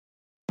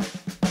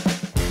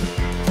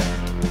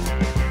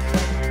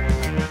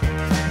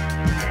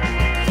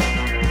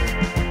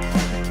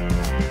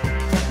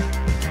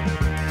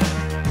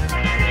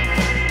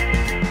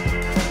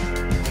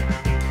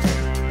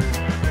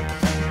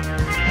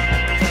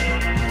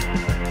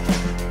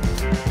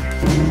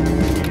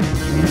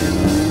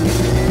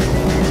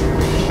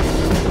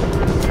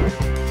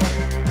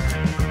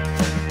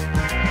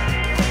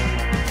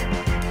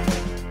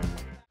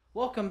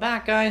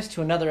back, guys,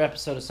 to another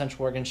episode of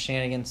Central Oregon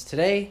Shenanigans.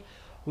 Today,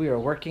 we are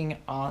working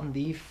on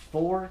the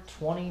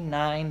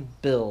 429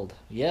 build.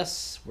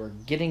 Yes, we're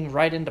getting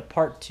right into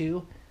part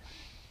 2.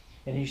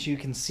 And as you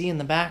can see in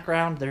the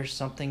background, there's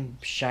something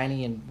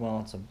shiny and,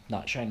 well,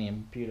 not shiny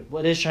and beautiful.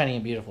 Well, it is shiny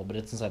and beautiful, but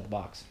it's inside the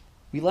box.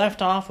 We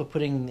left off with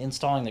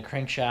installing the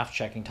crankshaft,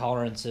 checking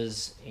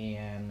tolerances,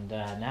 and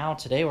now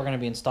today we're going to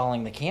be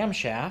installing the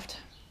camshaft.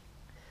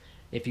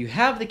 If you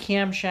have the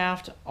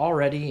camshaft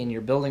already and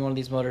you're building one of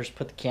these motors,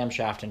 put the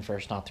camshaft in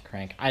first, not the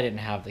crank. I didn't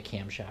have the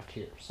camshaft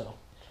here, so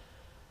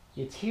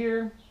it's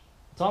here.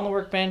 It's on the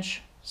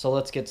workbench, so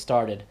let's get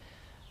started.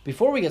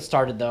 Before we get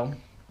started, though,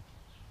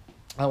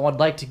 I would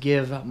like to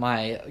give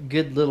my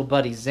good little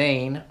buddy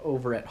Zane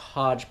over at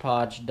Hodge,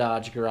 Podge,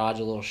 Dodge Garage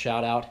a little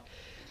shout out.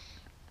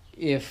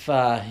 If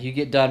you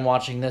get done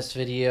watching this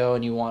video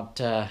and you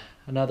want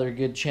another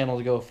good channel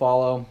to go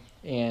follow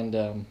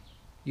and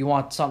you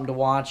want something to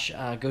watch,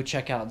 go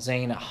check out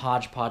Zane at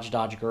Hodge, Podge,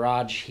 Dodge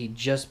Garage. He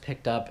just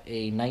picked up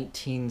a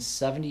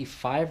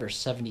 1975 or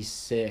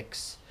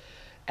 76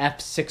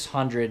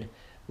 F600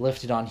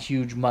 lifted on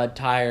huge mud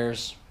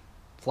tires,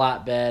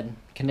 flatbed,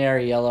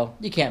 canary yellow.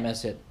 You can't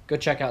miss it. Go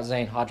check out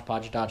Zane, Hodge,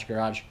 Podge, Dodge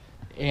Garage.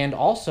 And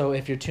also,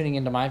 if you're tuning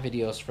into my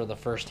videos for the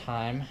first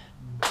time,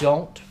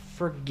 don't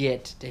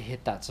forget to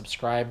hit that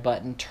subscribe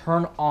button,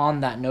 turn on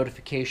that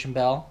notification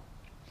bell,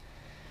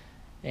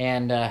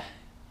 and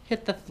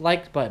hit the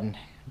like button.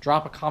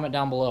 Drop a comment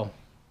down below.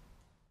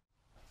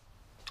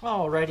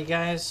 Alrighty,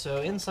 guys, so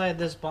inside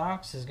this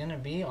box is going to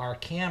be our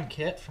cam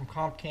kit from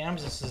Comp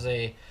Cams.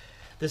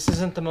 This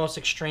isn't the most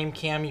extreme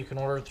cam you can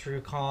order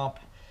through Comp.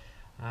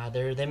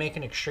 They make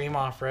an extreme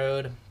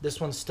off-road. This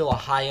one's still a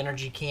high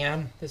energy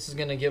cam. This is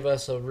going to give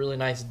us a really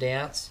nice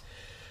dance.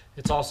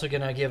 It's also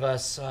going to give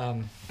us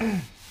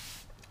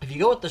if you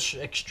go with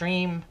the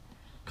extreme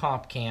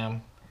Comp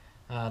Cam,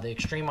 the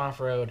extreme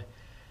off-road,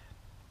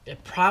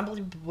 it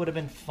probably would have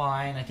been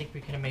fine. I think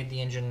we could have made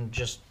the engine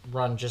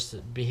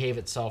behave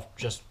itself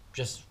just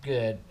as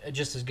good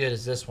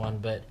as this one.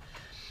 But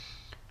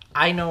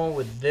I know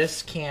with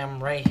this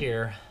cam right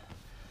here,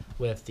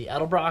 with the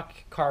Edelbrock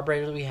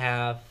carburetor that we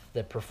have,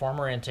 the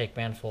Performer intake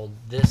manifold,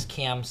 this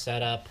cam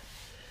setup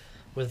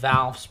with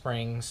valve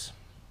springs,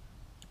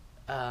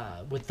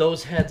 with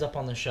those heads up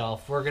on the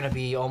shelf, we're going to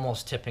be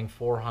almost tipping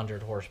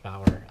 400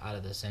 horsepower out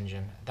of this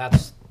engine.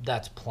 That's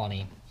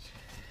plenty.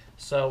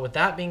 So with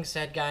that being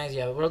said, guys,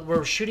 yeah,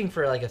 we're shooting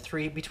for like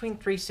between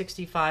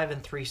 365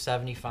 and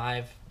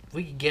 375. If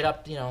we could get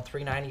up,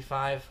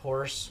 395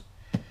 horse,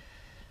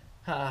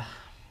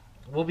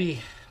 we'll be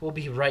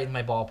right in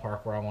my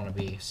ballpark where I want to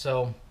be.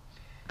 So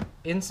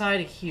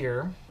inside of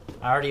here,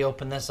 I already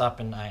opened this up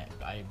and I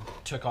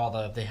took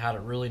they had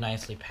it really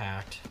nicely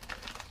packed.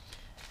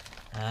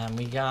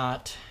 We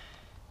got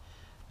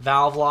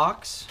valve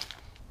locks.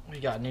 We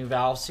got new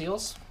valve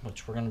seals,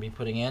 which we're going to be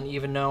putting in.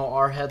 Even though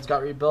our heads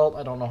got rebuilt,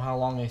 I don't know how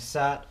long they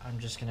sat. I'm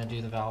just going to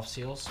do the valve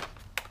seals.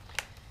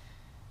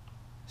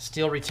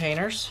 Steel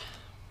retainers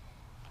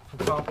from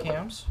Comp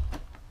Cams.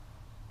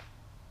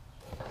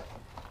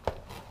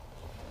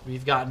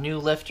 We've got new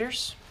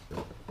lifters,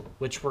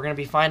 which we're going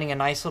to be finding a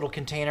nice little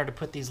container to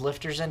put these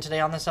lifters in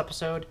today on this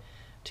episode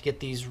to get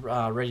these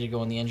ready to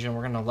go in the engine.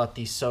 We're going to let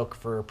these soak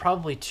for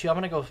probably I'm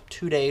going to go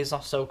 2 days.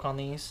 I'll soak on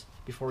these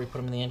before we put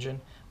them in the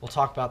engine. We'll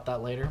talk about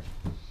that later.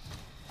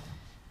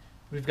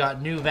 We've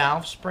got new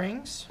valve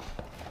springs.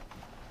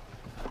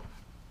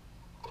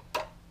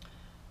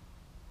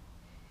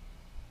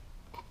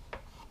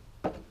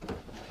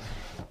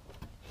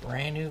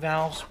 Brand new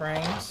valve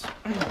springs.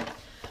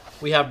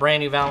 We have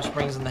brand new valve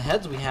springs in the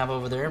heads we have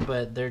over there,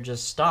 but they're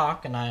just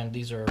stock, and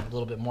these are a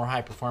little bit more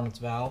high performance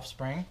valve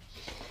spring.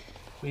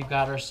 We've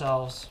got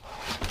ourselves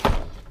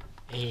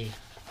a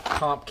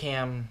Comp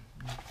Cam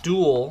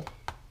dual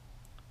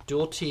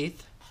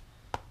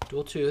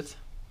tooth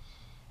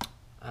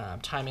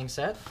timing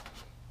set,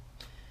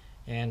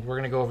 and we're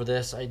going to go over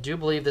this. I do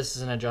believe this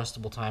is an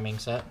adjustable timing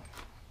set.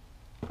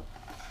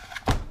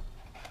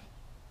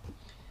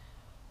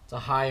 It's a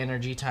high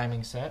energy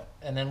timing set,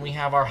 and then we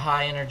have our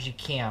high energy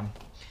cam.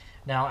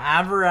 Now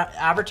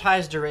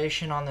advertised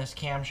duration on this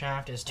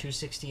camshaft is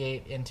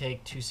 268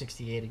 intake,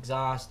 268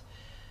 exhaust.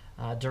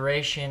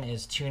 Duration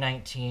is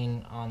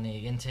 219 on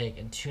the intake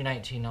and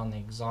 219 on the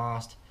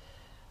exhaust.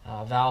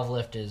 Valve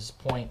lift is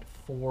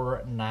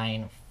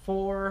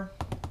 0.494.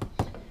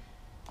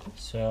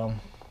 So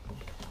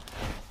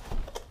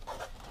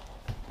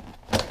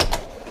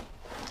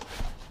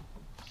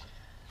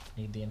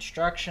need the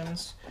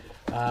instructions.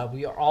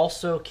 We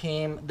also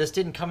this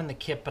didn't come in the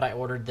kit, but I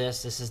ordered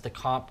this. This is the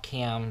Comp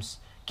Cam's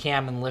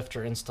cam and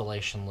lifter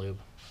installation lube.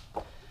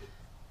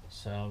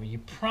 So you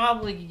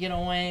probably could get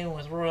away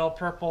with Royal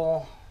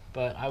Purple,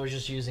 but I was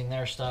just using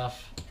their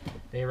stuff.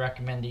 They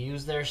recommend to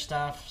use their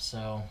stuff,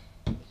 so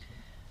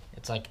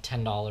it's like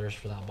 $10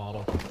 for that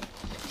bottle.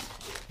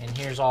 And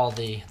here's all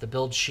the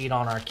build sheet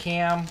on our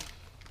cam.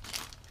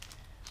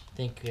 I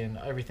think and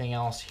everything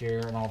else here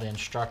and all the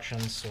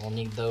instructions, so we'll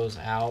need those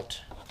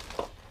out.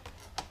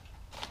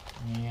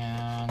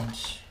 And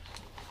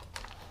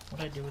What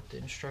did I do with the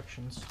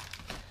instructions?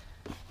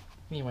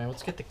 Anyway,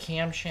 let's get the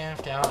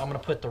camshaft out. I'm going to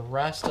put the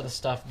rest of the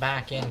stuff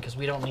back in because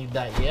we don't need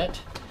that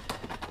yet.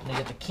 I'm going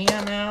to get the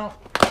cam out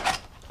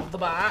of the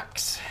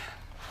box.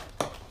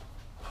 I'm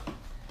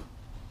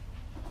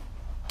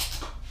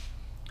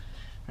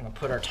going to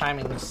put our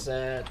timing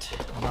set.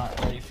 I'm not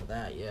ready for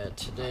that yet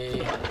today.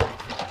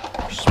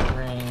 Our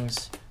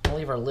springs. I'll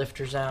leave our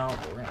lifters out.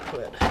 But we're going to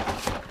put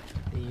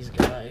these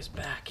guys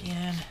back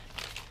in.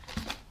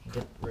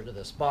 Get rid of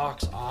this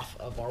box off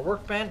of our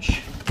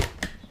workbench.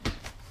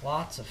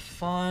 Lots of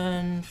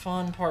fun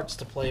parts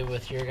to play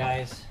with here,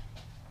 guys.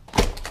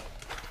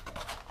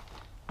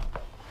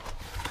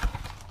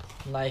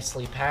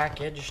 Nicely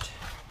packaged.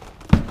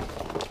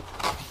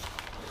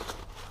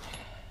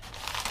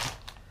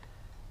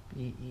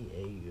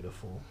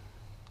 Beautiful.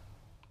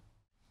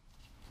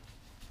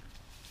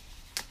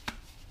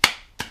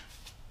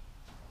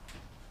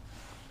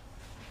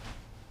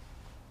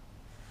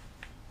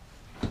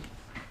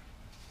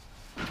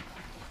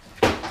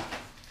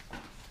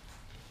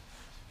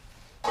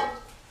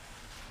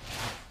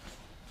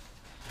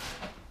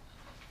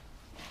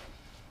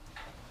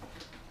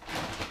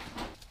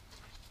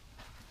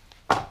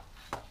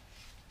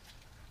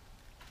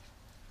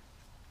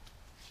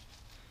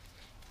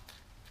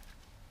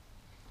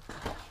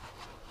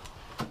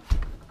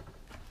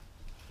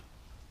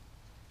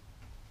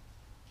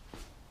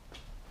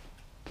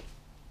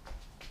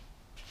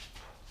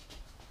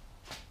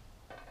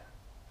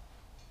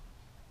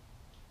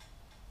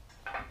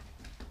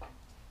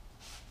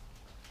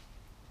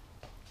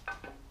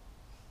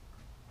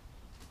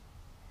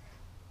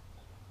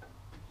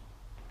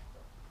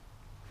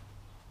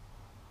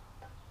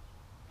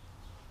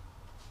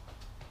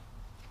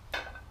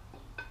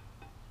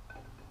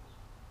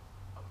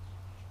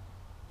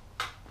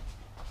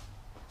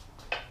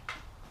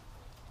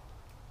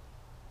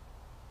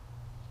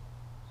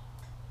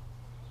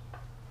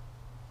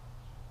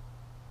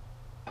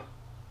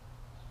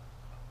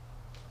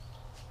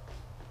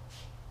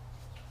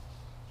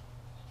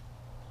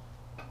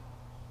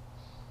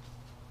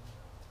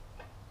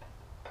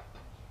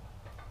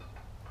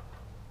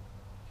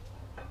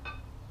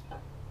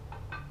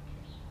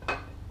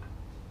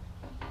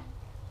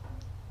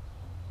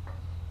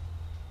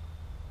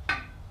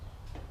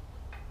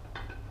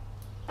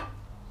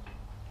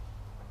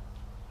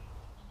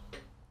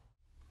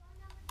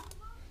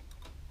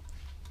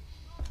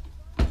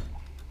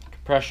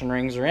 Compression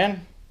rings are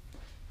in.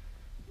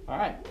 All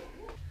right.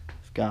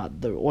 I've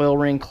got the oil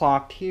ring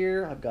clocked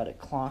here. I've got it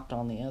clocked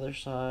on the other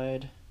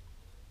side.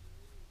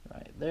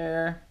 Right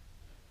there.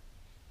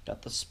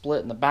 Got the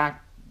split in the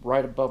back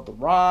right above the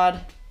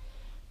rod.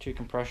 2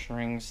 compression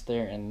rings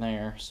there and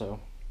there. So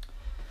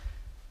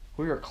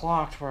we are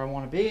clocked where I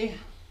want to be.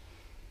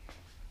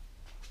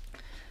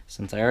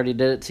 Since I already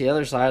did it to the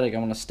other side, I'm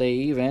going to stay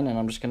even, and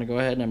I'm just going to go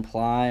ahead and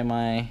apply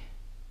my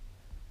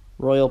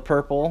royal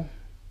purple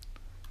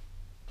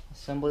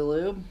assembly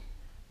lube.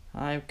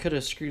 I could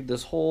have screwed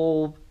this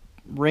whole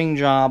ring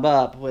job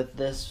up with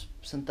this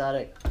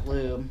synthetic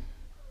lube.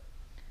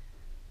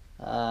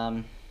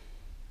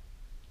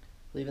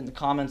 Leave in the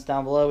comments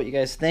down below what you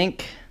guys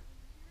think.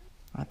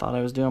 I thought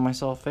I was doing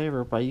myself a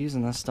favor by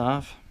using this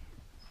stuff.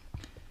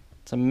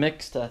 It's a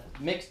mixed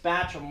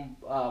batch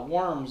of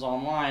worms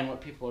online,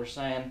 what people are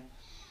saying.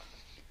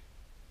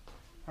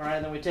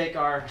 Alright, then we take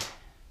our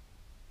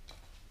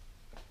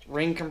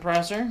ring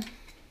compressor,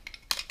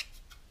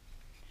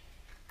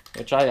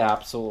 which I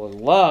absolutely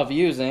love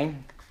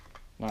using.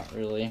 Not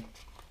really.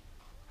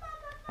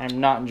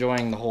 I'm not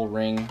enjoying the whole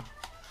ring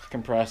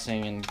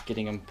compressing and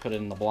getting them put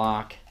in the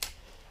block.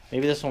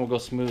 Maybe this one will go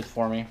smooth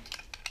for me.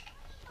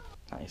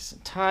 Nice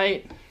and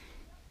tight.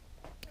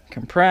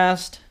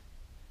 Compressed.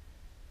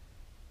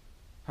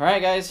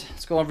 Alright guys,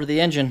 let's go over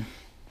the engine.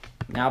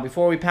 Now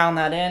before we pound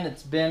that in,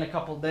 it's been a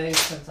couple days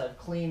since I've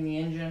cleaned the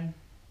engine.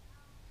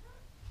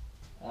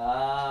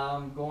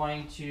 I'm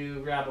going to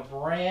grab a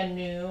brand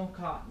new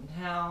cotton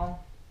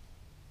towel,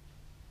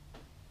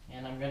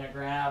 and I'm going to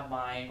grab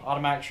my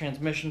automatic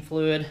transmission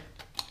fluid.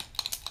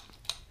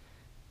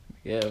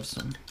 Give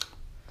some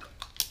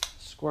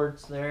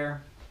squirts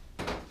there.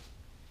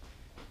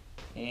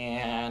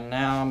 And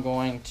now I'm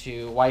going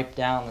to wipe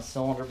down the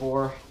cylinder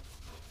bore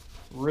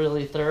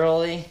really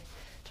thoroughly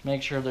to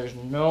make sure there's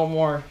no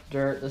more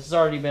dirt. This has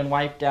already been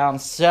wiped down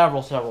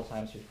several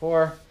times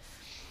before.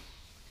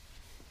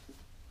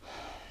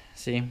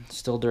 See,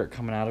 still dirt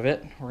coming out of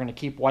it. We're going to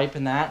keep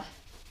wiping that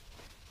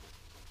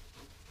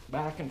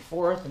back and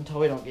forth until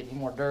we don't get any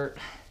more dirt.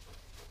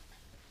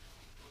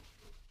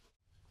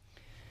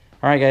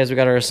 Alright guys, we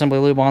got our assembly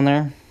lube on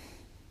there.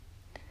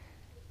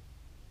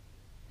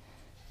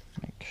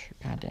 Make sure,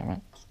 god damn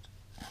it.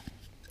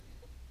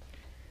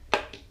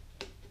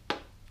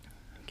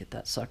 Get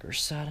that sucker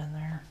set in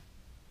there.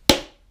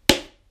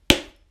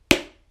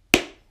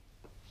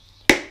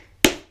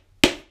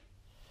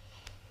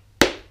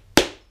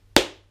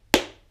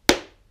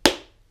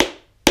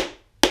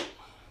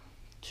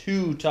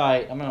 Too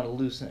tight. I'm going to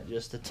loosen it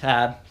just a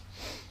tad.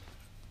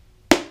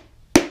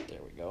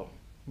 There we go.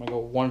 I'm gonna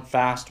go one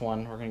fast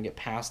one. We're gonna get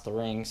past the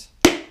rings.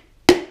 There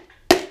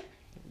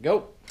we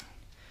go.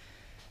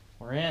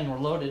 We're in, we're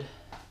loaded.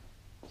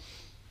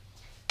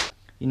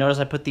 You notice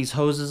I put these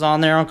hoses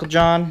on there, Uncle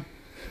John?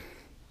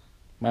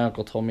 My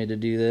uncle told me to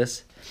do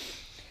this.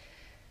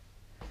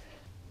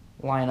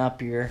 Line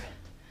up you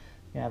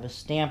have a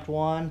stamped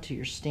one to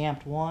your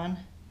stamped one.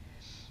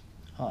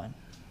 Oh,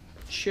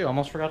 shoot,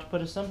 almost forgot to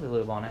put assembly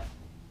lube on it.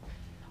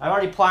 I've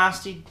already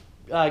plastic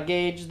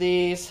gauged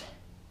these.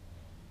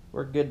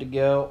 We're good to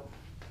go.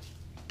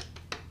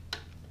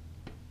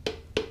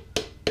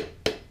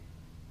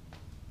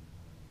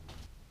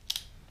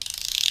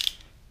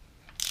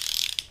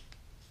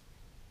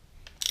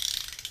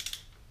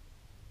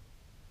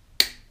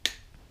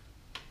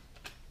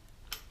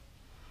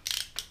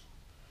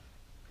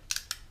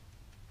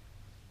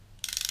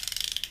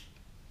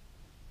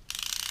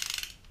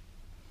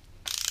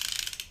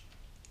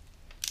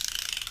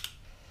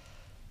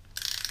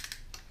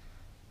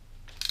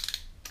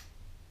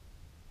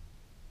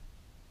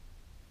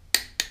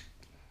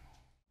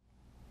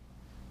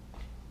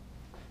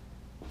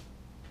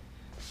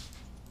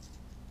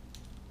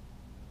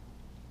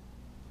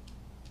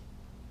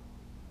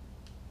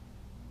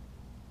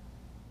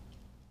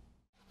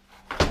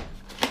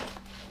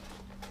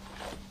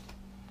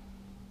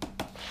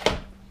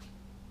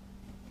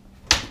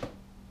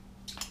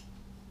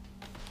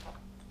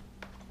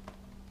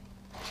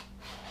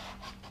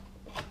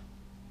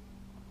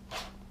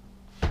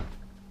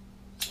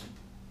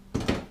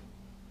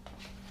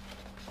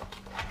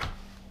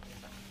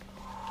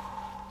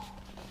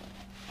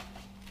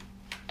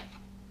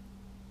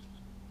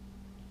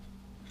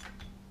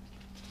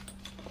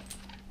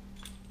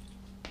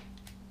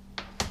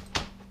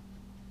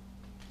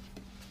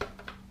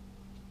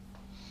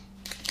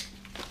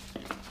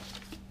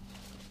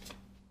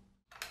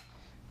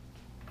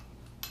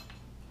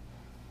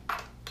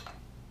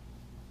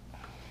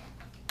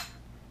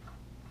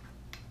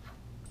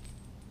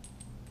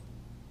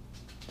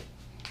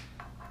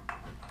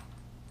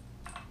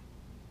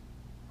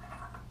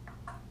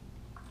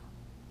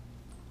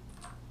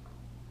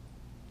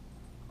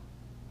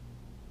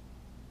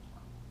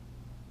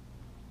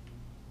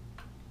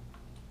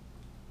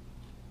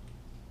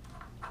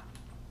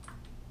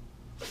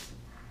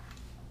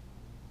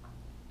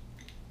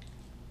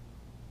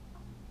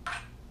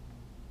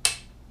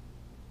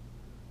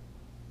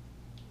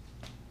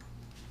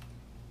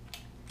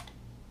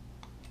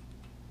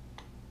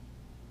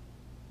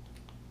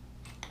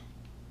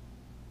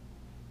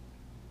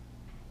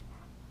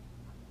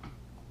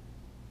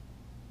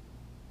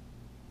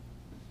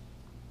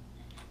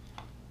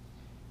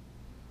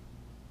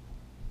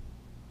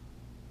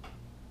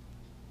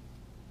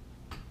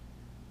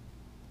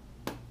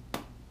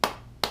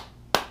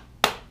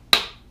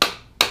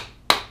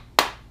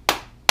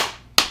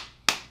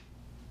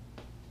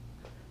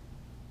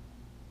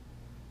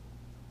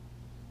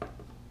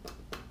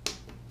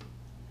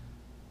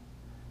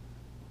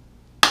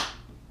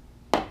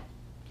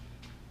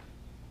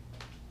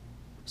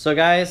 So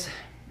guys,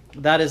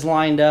 that is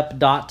lined up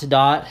dot to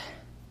dot.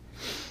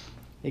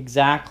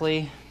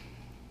 Exactly.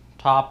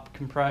 Top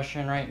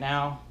compression right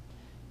now.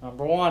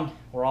 Number one,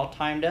 we're all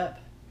timed up.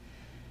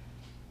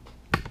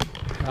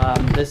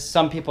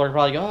 Some people are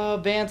probably going, oh,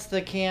 advance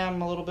the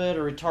cam a little bit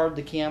or retard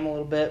the cam a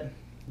little bit.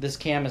 This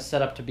cam is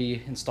set up to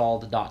be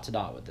installed dot to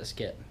dot with this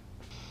kit.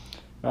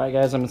 All right,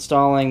 guys, I'm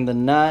installing the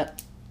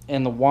nut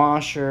and the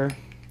washer,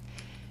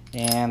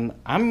 and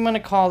I'm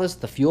gonna call this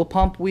the fuel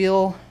pump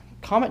wheel.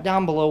 Comment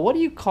down below, what do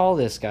you call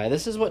this guy?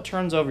 This is what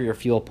turns over your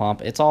fuel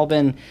pump. It's all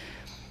been,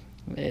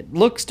 it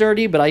looks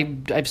dirty, but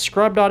I've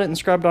scrubbed on it and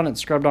scrubbed on it and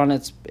scrubbed on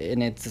it,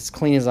 and it's as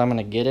clean as I'm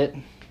gonna get it.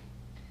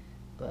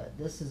 But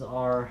this is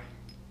our,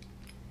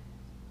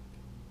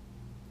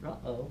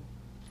 uh-oh.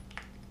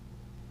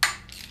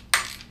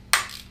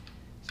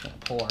 It's gonna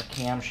pull our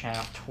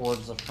camshaft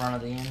towards the front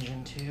of the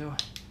engine too.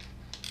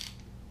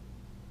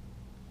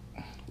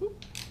 I'm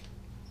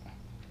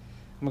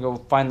gonna go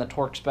find the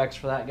torque specs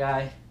for that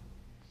guy.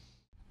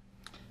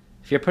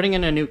 If you're putting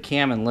in a new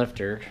cam and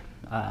lifter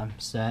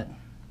set,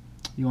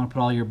 you want to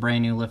put all your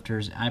brand new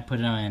lifters. I put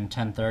it in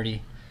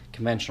 1030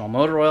 conventional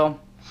motor oil,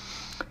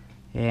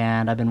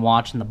 and I've been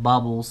watching the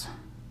bubbles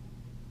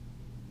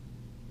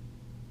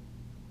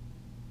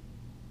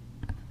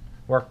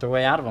work their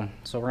way out of them.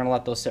 So we're going to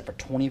let those sit for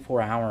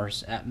 24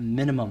 hours at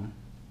minimum.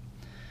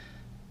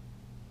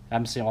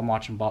 I'm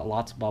watching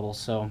lots of bubbles,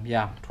 so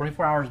yeah,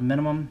 24 hours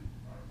minimum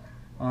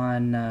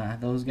on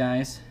those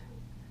guys.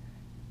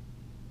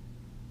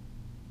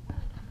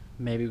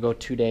 Maybe we'll go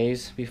 2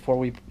 days before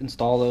we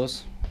install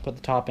those, put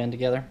the top end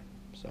together.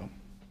 So,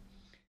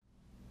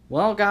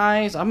 well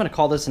guys, I'm gonna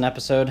call this an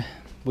episode.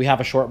 We have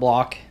a short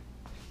block.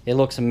 It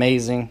looks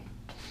amazing.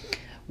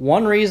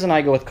 One reason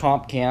I go with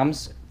comp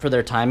cams, for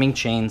their timing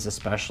chains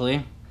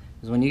especially,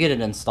 is when you get it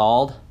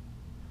installed,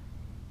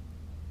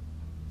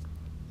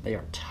 they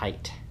are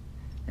tight.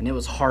 And it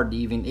was hard to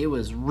it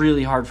was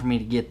really hard for me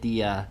to get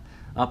the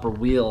upper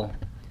wheel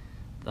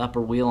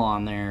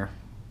on there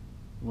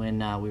when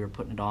we were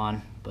putting it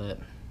on. But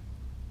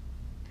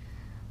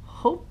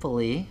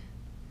hopefully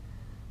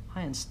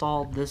I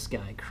installed this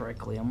guy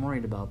correctly. I'm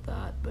worried about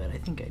that, but I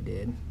think I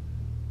did.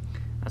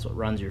 That's what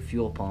runs your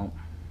fuel pump.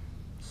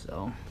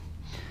 So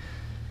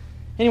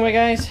anyway,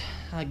 guys,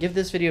 give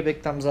this video a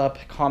big thumbs up.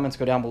 Comments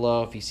go down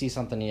below. If you see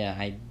something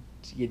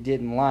you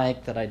didn't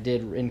like that I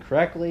did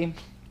incorrectly,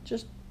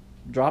 just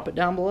drop it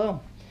down below.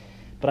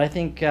 But I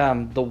think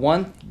the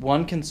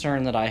one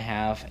concern that I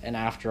have, and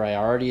after I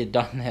already had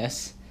done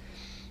this,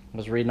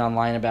 was reading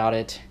online about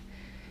it,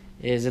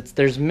 is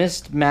there's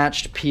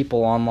mismatched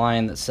people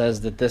online that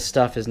says that this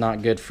stuff is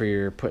not good for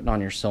your putting on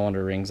your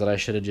cylinder rings, that I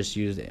should have just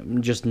used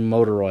just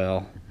motor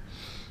oil,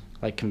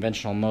 like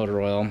conventional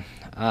motor oil.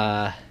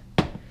 I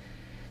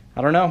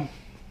don't know.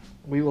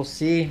 We will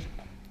see.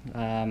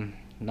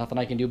 Nothing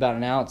I can do about it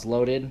now. It's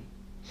loaded.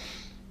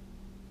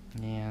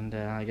 And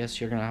I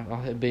guess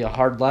it'd be a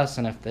hard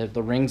lesson if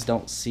the rings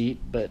don't seat,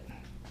 but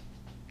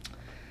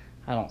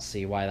I don't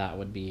see why that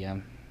would be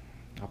a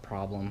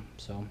problem.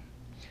 So,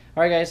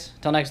 all right, guys,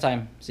 till next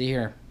time, see you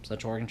here,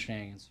 Central Oregon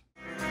Shenanigans.